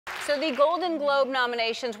So the Golden Globe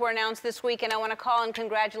nominations were announced this week, and I want to call and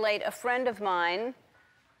congratulate a friend of mine.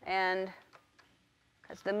 And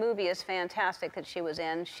because the movie is fantastic that she was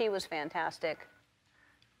in. She was fantastic.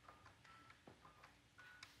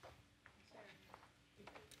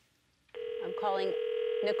 I'm calling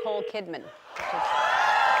Nicole Kidman.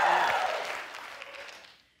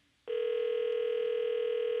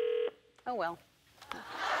 Oh, well.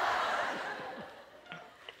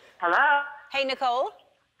 Hello? Hey, Nicole.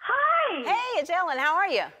 Hi. Hey, it's Ellen. How are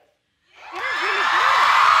you? I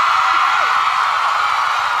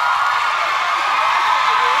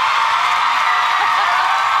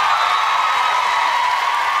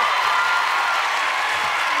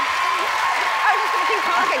was just going to keep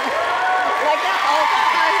talking like that the whole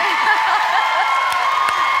time.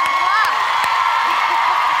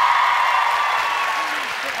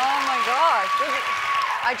 Oh my gosh.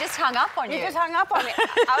 I just hung up on you. You just hung up on me.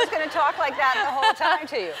 I was going to talk like that the whole time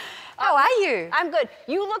to you. How are you? I'm good.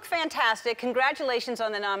 You look fantastic. Congratulations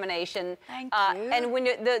on the nomination. Thank you. And when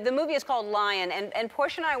the movie is called Lion, and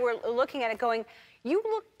Portia and I were looking at it going, you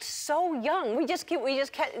looked so young. We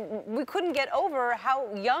couldn't get over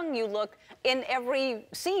how young you look in every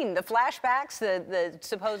scene. The flashbacks, the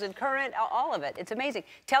supposed current, all of it. It's amazing.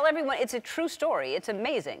 Tell everyone, it's a true story. It's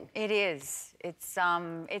amazing. It is. It's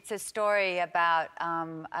a story about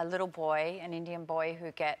a little boy, an Indian boy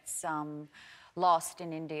who gets lost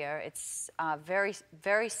in India. It's very,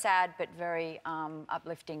 very sad, but very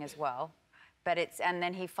uplifting as well. But and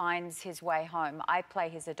then he finds his way home. I play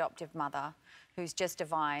his adoptive mother, who's just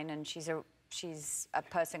divine, and she's a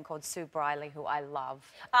person called Sue Briley, who I love.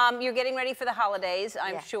 You're getting ready for the holidays,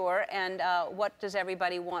 I'm sure. And what does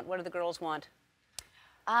everybody want? What do the girls want?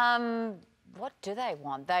 What do they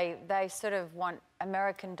want? They sort of want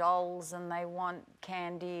American dolls, and they want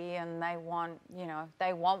candy, and they want, you know,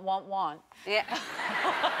 they want. Yeah.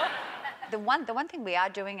 The one thing we are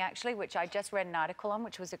doing, actually, which I just read an article on,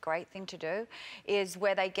 which was a great thing to do, is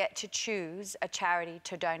where they get to choose a charity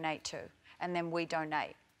to donate to, and then we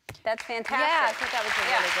donate. That's fantastic. Yeah, I thought that was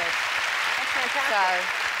really good. That's fantastic. So,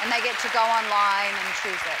 and they get to go online and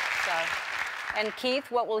choose it. So. And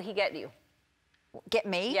Keith, what will he get you? Get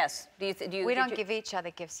me? Yes. We don't give each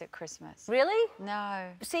other gifts at Christmas. Really? No.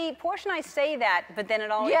 See, Portia and I say that, but then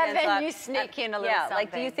it always ends up... Yeah, then you sneak in a little something.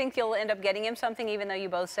 Like, do you think you'll end up getting him something even though you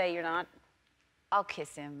both say you're not? I'll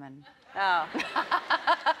kiss him and... Oh.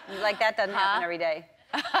 Like, that doesn't happen every day.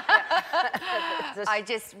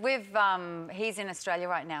 He's in Australia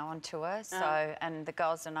right now on tour, so, and the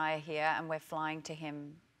girls and I are here, and we're flying to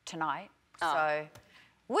him tonight, so...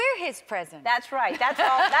 We're his present. That's right. That's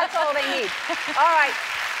all they need. All right.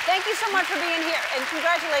 Thank you so much for being here, and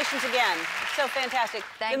congratulations again. It's so fantastic.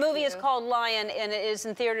 Thank the movie you. is called Lion, and it is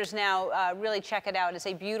in theaters now. Really check it out. It's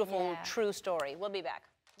a beautiful, true story. We'll be back.